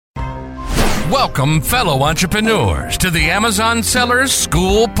Welcome, fellow entrepreneurs, to the Amazon Sellers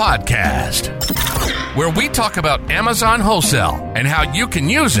School podcast, where we talk about Amazon wholesale and how you can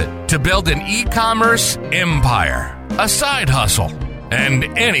use it to build an e-commerce empire, a side hustle, and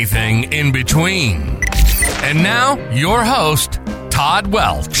anything in between. And now, your host, Todd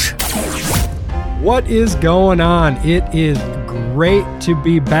Welch. What is going on? It is great to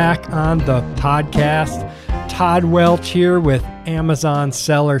be back on the podcast. Todd Welch here with Amazon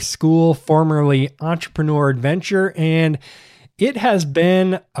Seller School, formerly Entrepreneur Adventure, and it has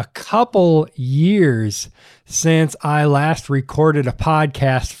been a couple years since I last recorded a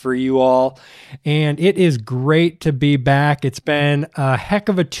podcast for you all, and it is great to be back. It's been a heck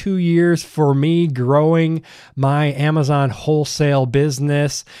of a 2 years for me growing my Amazon wholesale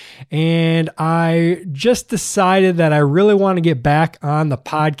business, and I just decided that I really want to get back on the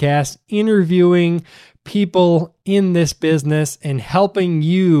podcast, interviewing people in this business and helping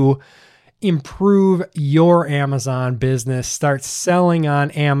you improve your Amazon business, start selling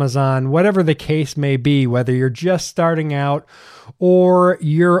on Amazon, whatever the case may be, whether you're just starting out or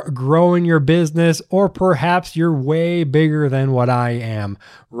you're growing your business, or perhaps you're way bigger than what I am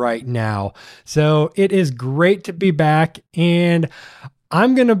right now. So it is great to be back, and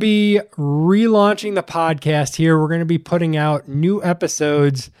I'm going to be relaunching the podcast here. We're going to be putting out new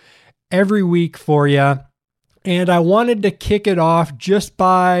episodes every week for you. And I wanted to kick it off just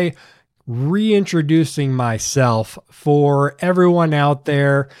by reintroducing myself for everyone out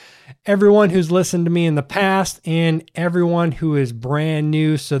there, everyone who's listened to me in the past, and everyone who is brand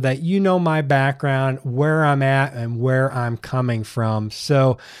new, so that you know my background, where I'm at, and where I'm coming from.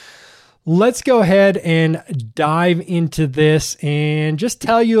 So let's go ahead and dive into this and just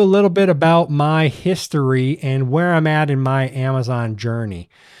tell you a little bit about my history and where I'm at in my Amazon journey.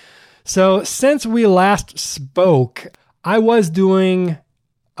 So since we last spoke, I was doing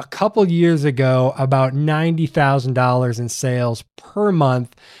a couple years ago about $90,000 in sales per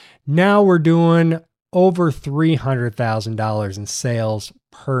month. Now we're doing over $300,000 in sales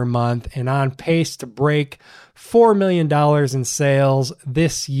per month, and on pace to break $4 million in sales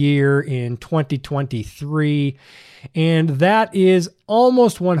this year in 2023. And that is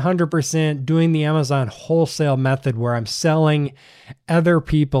almost 100% doing the Amazon wholesale method, where I'm selling other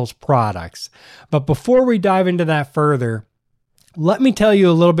people's products. But before we dive into that further, let me tell you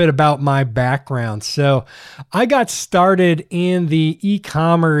a little bit about my background. So I got started in the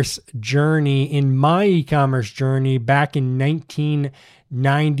e-commerce journey, back in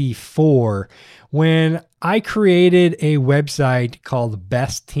 1994, when I created a website called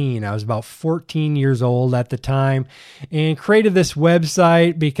Best Teen. I was about 14 years old at the time, and created this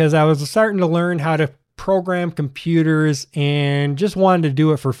website because I was starting to learn how to program computers and just wanted to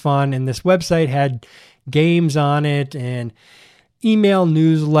do it for fun. And this website had games on it and email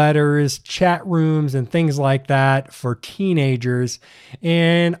newsletters, chat rooms, and things like that for teenagers.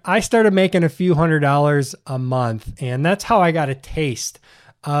 And I started making a few $100s a month. And that's how I got a taste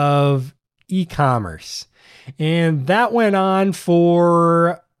of e-commerce. And that went on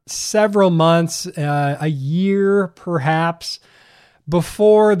for several months, a year perhaps,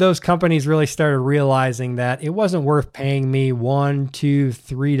 before those companies really started realizing that it wasn't worth paying me $1, $2,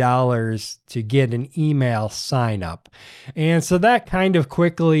 $3 to get an email sign up. And so that kind of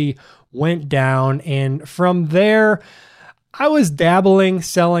quickly went down. And from there, I was dabbling,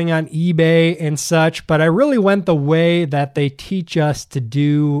 selling on eBay and such, but I really went the way that they teach us to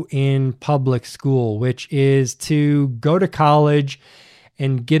do in public school, which is to go to college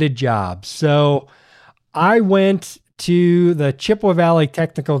and get a job. So I went to the Chippewa Valley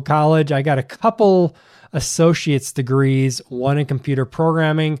Technical College. I got a couple associate's degrees, one in computer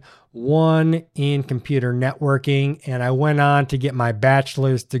programming, one in computer networking, and I went on to get my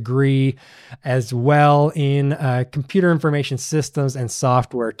bachelor's degree as well in computer information systems and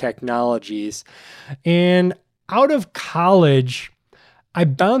software technologies. And out of college, I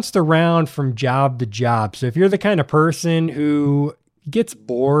bounced around from job to job. So if you're the kind of person who gets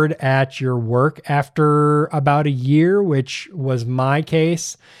bored at your work after about a year, which was my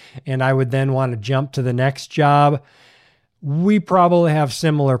case, and I would then want to jump to the next job, we probably have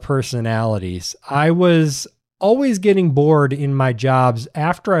similar personalities. I was always getting bored in my jobs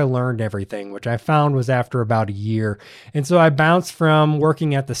after I learned everything, which I found was after about a year. And so I bounced from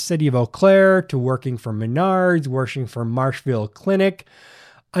working at the City of Eau Claire to working for Menards, working for Marshfield Clinic,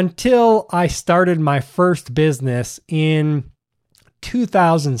 until I started my first business in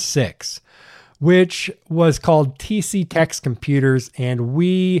 2006, which was called TC Tech's Computers, and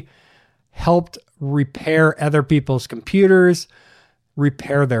we helped repair other people's computers,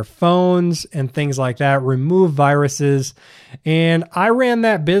 repair their phones and things like that, remove viruses. And I ran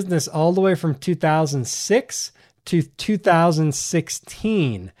that business all the way from 2006 to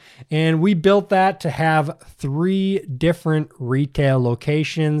 2016. And we built that to have 3 different retail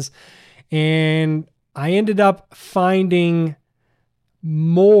locations. And I ended up finding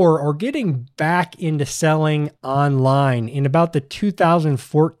more or getting back into selling online in about the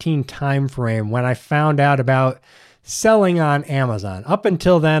 2014 timeframe when I found out about selling on Amazon. Up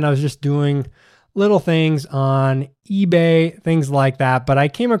until then, I was just doing little things on eBay, things like that. But I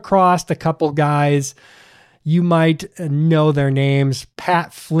came across a couple guys. You might know their names: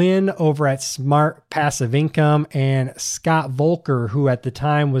 Pat Flynn over at Smart Passive Income and Scott Volker, who at the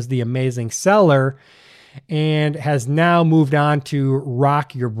time was the Amazing Seller and has now moved on to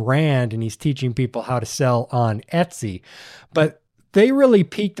Rock Your Brand, and he's teaching people how to sell on Etsy. But they really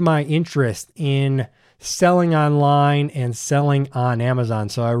piqued my interest in selling online and selling on Amazon.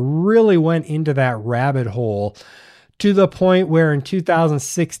 So I really went into that rabbit hole to the point where in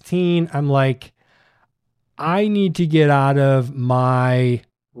 2016, I'm like, I need to get out of my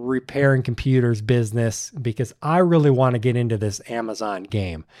repairing computers business because I really want to get into this Amazon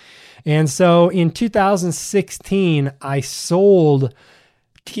game. And so in 2016, I sold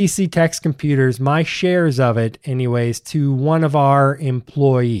TC Tex Computers, my shares of it anyways, to one of our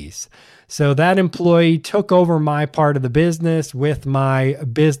employees. So that employee took over my part of the business with my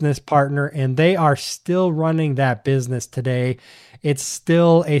business partner, and they are still running that business today. It's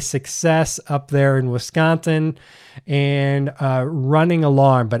still a success up there in Wisconsin and running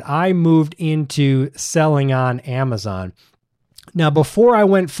along. But I moved into selling on Amazon. Now, before I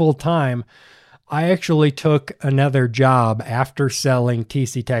went full-time, I actually took another job after selling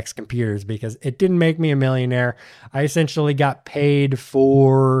TC Tex Computers because it didn't make me a millionaire. I essentially got paid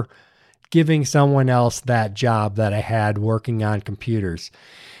for giving someone else that job that I had working on computers.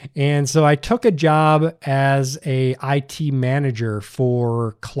 And so I took a job as a IT manager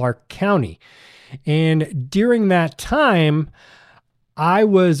for Clark County. And during that time, I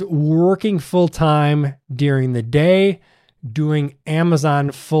was working full-time during the day, doing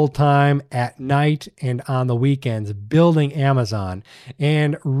Amazon full-time at night and on the weekends, building Amazon.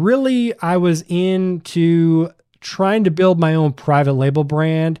 And really, I was into trying to build my own private label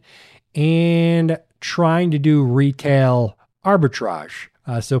brand and trying to do retail arbitrage.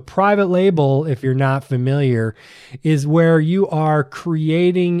 So private label, if you're not familiar, is where you are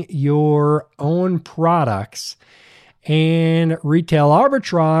creating your own products. And retail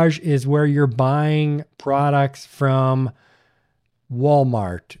arbitrage is where you're buying products from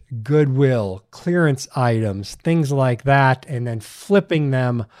Walmart, Goodwill, clearance items, things like that, and then flipping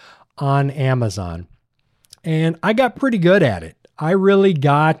them on Amazon. And I got pretty good at it. I really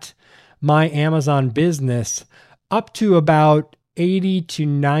got my Amazon business up to about $80,000 to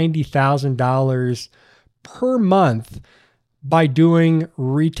 $90,000 per month by doing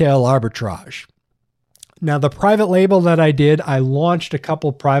retail arbitrage. Now, the private label that I did, I launched a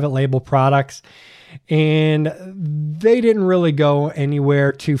couple private label products, and they didn't really go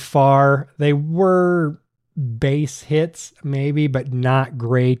anywhere too far. They were base hits, maybe, but not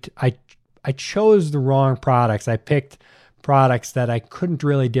great. I chose the wrong products. I picked products that I couldn't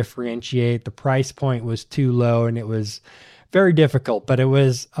really differentiate. The price point was too low, and it was very difficult, but it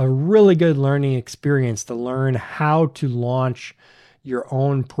was a really good learning experience to learn how to launch your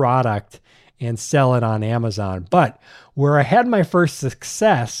own product and sell it on Amazon. But where I had my first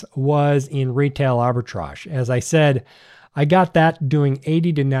success was in retail arbitrage. As I said, I got that doing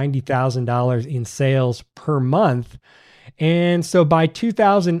 $80,000 to $90,000 in sales per month. And so by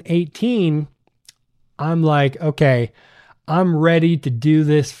 2018, I'm like, okay, I'm ready to do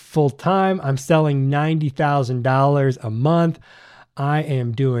this full time. I'm selling $90,000 a month. I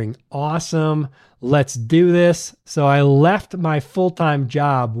am doing awesome. Let's do this. So I left my full-time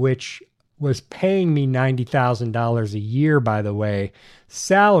job, which was paying me $90,000 a year, by the way,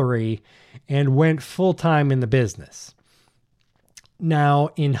 salary, and went full-time in the business. Now,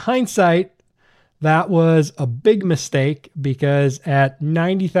 in hindsight, that was a big mistake because at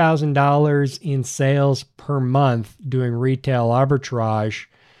 $90,000 in sales per month doing retail arbitrage,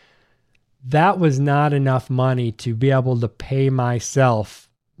 that was not enough money to be able to pay myself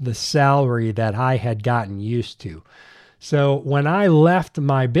the salary that I had gotten used to. So when I left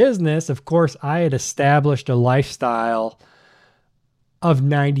my business, of course, I had established a lifestyle of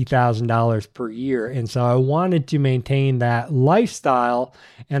 $90,000 per year. And so I wanted to maintain that lifestyle,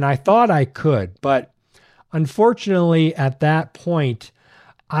 and I thought I could. But unfortunately, at that point,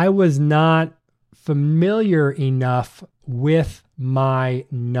 I was not familiar enough with my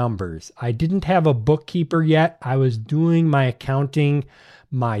numbers. I didn't have a bookkeeper yet. I was doing my accounting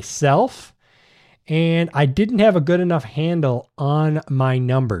myself, and I didn't have a good enough handle on my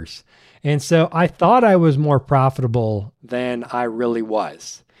numbers. And so I thought I was more profitable than I really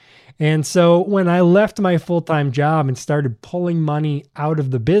was. And so when I left my full-time job and started pulling money out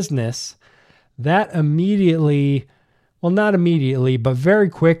of the business, that immediately, well, not immediately, but very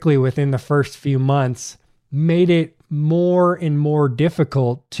quickly within the first few months, made it more and more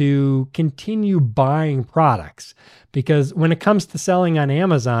difficult to continue buying products. Because when it comes to selling on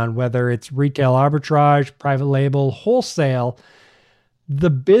Amazon, whether it's retail arbitrage, private label, wholesale, the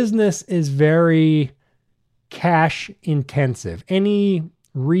business is very cash intensive. Any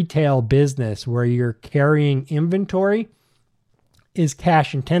retail business where you're carrying inventory is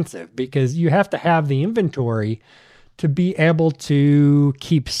cash intensive because you have to have the inventory to be able to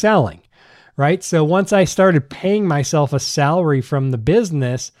keep selling, right? So once I started paying myself a salary from the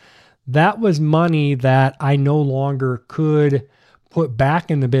business, that was money that I no longer could put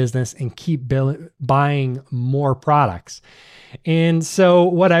back in the business and keep buying more products. And so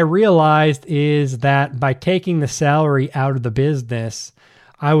what I realized is that by taking the salary out of the business,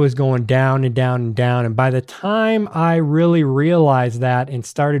 I was going down and down and down. And by the time I really realized that and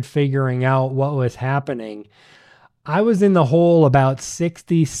started figuring out what was happening, I was in the hole about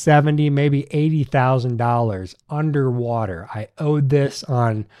 $60, $70, maybe $80,000 underwater. I owed this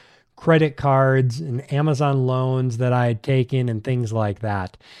on credit cards and Amazon loans that I had taken and things like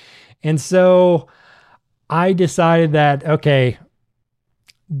that. And so I decided that, okay,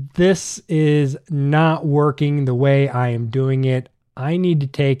 this is not working the way I am doing it. I need to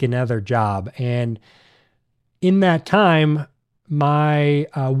take another job. And in that time, my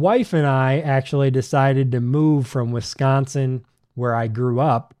wife and I actually decided to move from Wisconsin, where I grew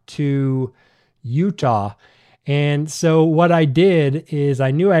up, to Utah. And so what I did is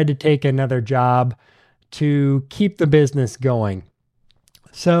I knew I had to take another job to keep the business going.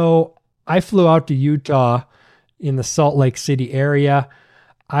 So I flew out to Utah in the Salt Lake City area.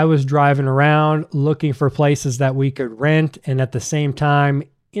 I was driving around looking for places that we could rent and at the same time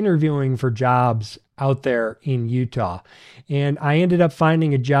interviewing for jobs out there in Utah. And I ended up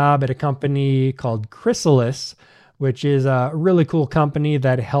finding a job at a company called Chrysalis, which is a really cool company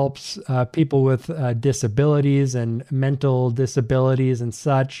that helps people with disabilities and mental disabilities and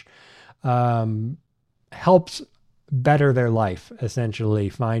such, helps better their life, essentially,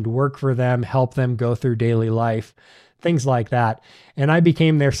 find work for them, help them go through daily life, things like that. And I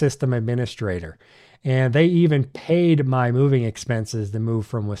became their system administrator. And they even paid my moving expenses to move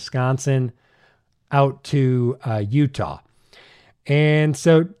from Wisconsin out to Utah. And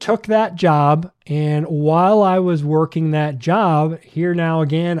so took that job. And while I was working that job, here now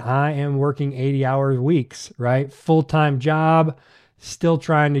again, I am working 80-hour weeks, right? Full-time job, still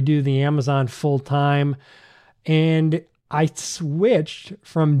trying to do the Amazon full-time. And I switched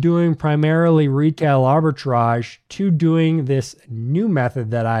from doing primarily retail arbitrage to doing this new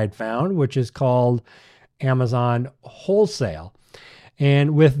method that I had found, which is called Amazon Wholesale.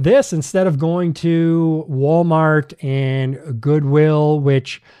 And with this, instead of going to Walmart and Goodwill,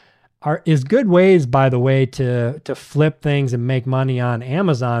 which is good ways, by the way, to flip things and make money on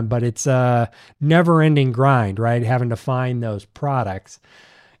Amazon, but it's a never-ending grind, right? Having to find those products.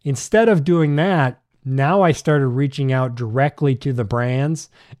 Instead of doing that, now I started reaching out directly to the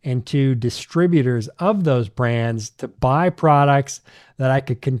brands and to distributors of those brands to buy products that I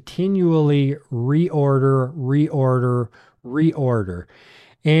could continually reorder.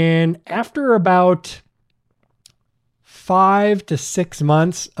 And after about 5 to 6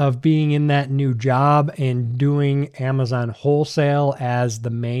 months of being in that new job and doing Amazon Wholesale as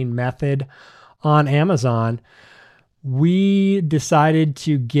the main method on Amazon, we decided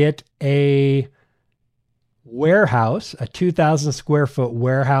to get a warehouse, a 2,000 square foot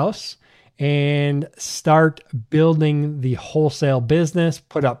warehouse, and start building the wholesale business,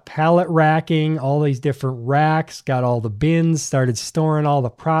 put up pallet racking, all these different racks, got all the bins, started storing all the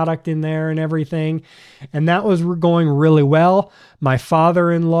product in there and everything. And that was going really well. My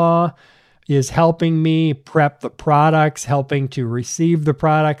father-in-law is helping me prep the products, helping to receive the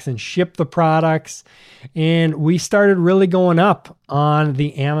products and ship the products. And we started really going up on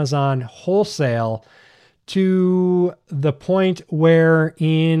the Amazon wholesale to the point where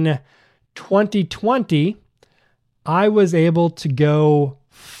in 2020, I was able to go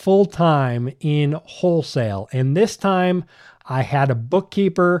full-time in wholesale. And this time I had a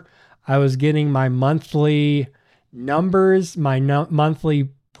bookkeeper. I was getting my monthly numbers, my monthly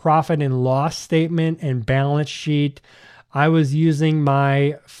profit and loss statement and balance sheet. I was using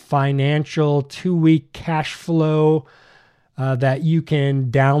my financial 2-week cash flow that you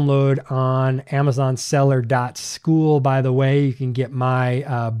can download on amazonseller.school. By the way, you can get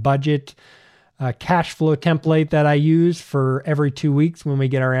my budget cash flow template that I use for every 2 weeks when we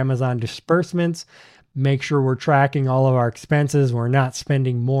get our Amazon disbursements. Make sure we're tracking all of our expenses. We're not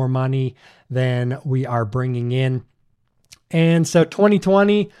spending more money than we are bringing in. And so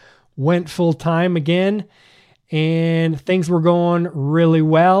 2020 went full time again, and things were going really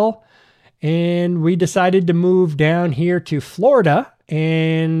well. And we decided to move down here to Florida,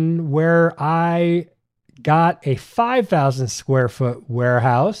 and where I got a 5,000 square foot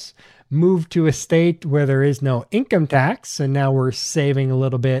warehouse, moved to a state where there is no income tax. And now we're saving a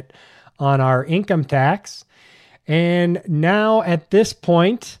little bit on our income tax. And now at this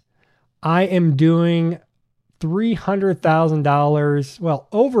point, I am doing $300,000, well,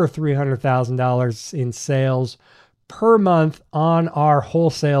 over $300,000 in sales per month on our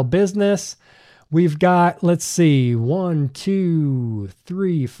wholesale business. We've got, let's see, 5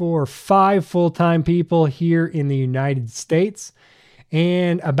 full-time people here in the United States,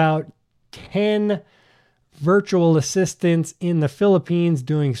 and about 10 virtual assistants in the Philippines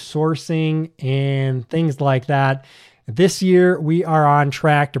doing sourcing and things like that. This year, we are on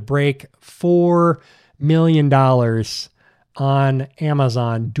track to break $4 million on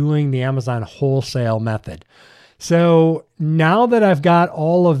Amazon doing the Amazon wholesale method. So now that I've got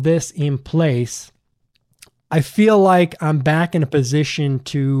all of this in place, I feel like I'm back in a position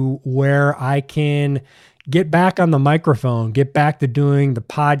to where I can get back on the microphone, get back to doing the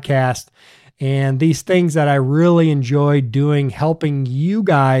podcast and these things that I really enjoy doing, helping you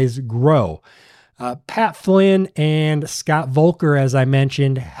guys grow. Pat Flynn and Scott Volker, as I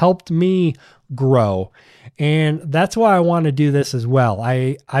mentioned, helped me grow. And that's why I want to do this as well.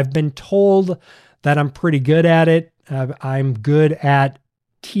 I've been told that I'm pretty good at it. I'm good at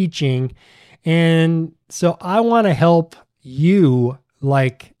teaching. And so I want to help you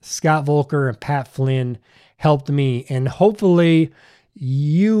like Scott Volker and Pat Flynn helped me. And hopefully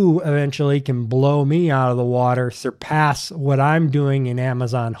you eventually can blow me out of the water, surpass what I'm doing in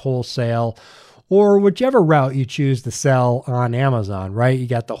Amazon wholesale, or whichever route you choose to sell on Amazon, right? You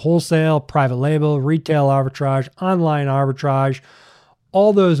got the wholesale, private label, retail arbitrage, online arbitrage,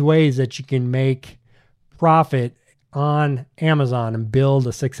 all those ways that you can make profit on Amazon and build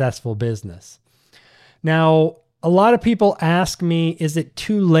a successful business. Now, a lot of people ask me, is it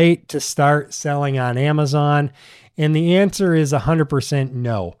too late to start selling on Amazon? And the answer is 100%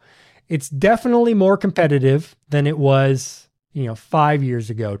 no. It's definitely more competitive than it was, 5 years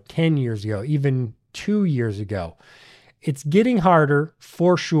ago, 10 years ago, even 2 years ago. It's getting harder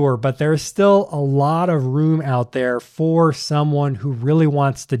for sure, but there's still a lot of room out there for someone who really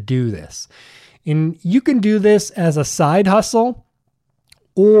wants to do this. And you can do this as a side hustle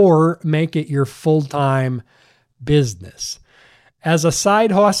or make it your full-time business. As a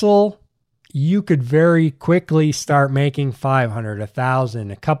side hustle, you could very quickly start making $500,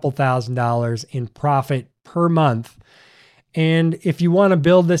 $1,000, a couple $1,000s in profit per month. And if you want to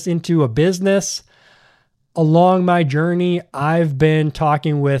build this into a business, along my journey, I've been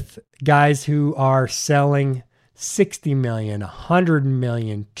talking with guys who are selling $60 million, $100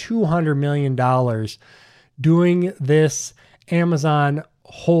 million, $200 million doing this Amazon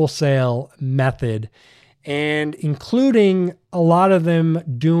wholesale method, and including a lot of them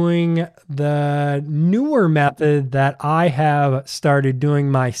doing the newer method that I have started doing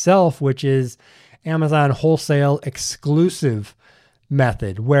myself, which is Amazon wholesale exclusive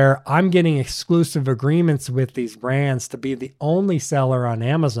method, where I'm getting exclusive agreements with these brands to be the only seller on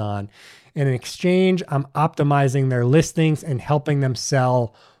Amazon. And in exchange, I'm optimizing their listings and helping them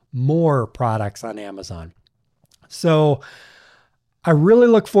sell more products on Amazon. So I really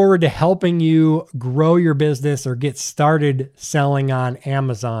look forward to helping you grow your business or get started selling on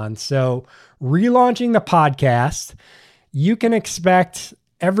Amazon. So relaunching the podcast, you can expect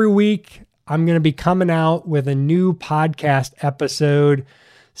every week I'm going to be coming out with a new podcast episode.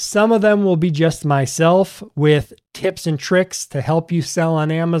 Some of them will be just myself with tips and tricks to help you sell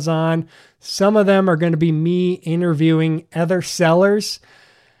on Amazon. Some of them are going to be me interviewing other sellers,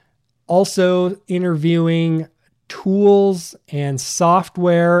 also interviewing tools and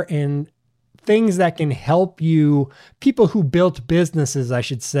software and things that can help you, people who built businesses, I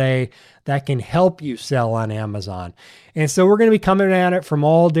should say, that can help you sell on Amazon. And so we're going to be coming at it from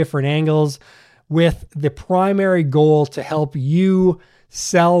all different angles with the primary goal to help you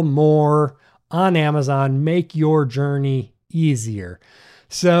sell more on Amazon, make your journey easier.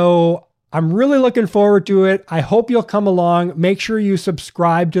 So I'm really looking forward to it. I hope you'll come along. Make sure you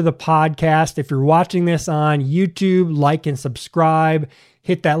subscribe to the podcast. If you're watching this on YouTube, like and subscribe,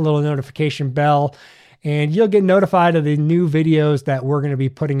 hit that little notification bell. and you'll get notified of the new videos that we're going to be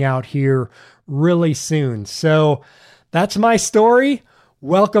putting out here really soon. So that's my story.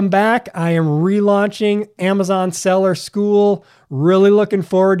 Welcome back. I am relaunching Amazon Seller School. Really looking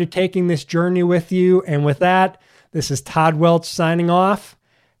forward to taking this journey with you. And with that, this is Todd Welch signing off.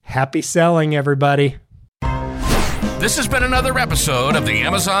 Happy selling, everybody. This has been another episode of the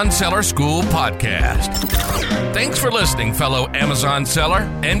Amazon Seller School podcast. Thanks for listening, fellow Amazon seller.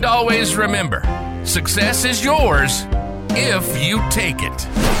 And always remember, success is yours if you take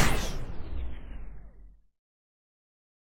it.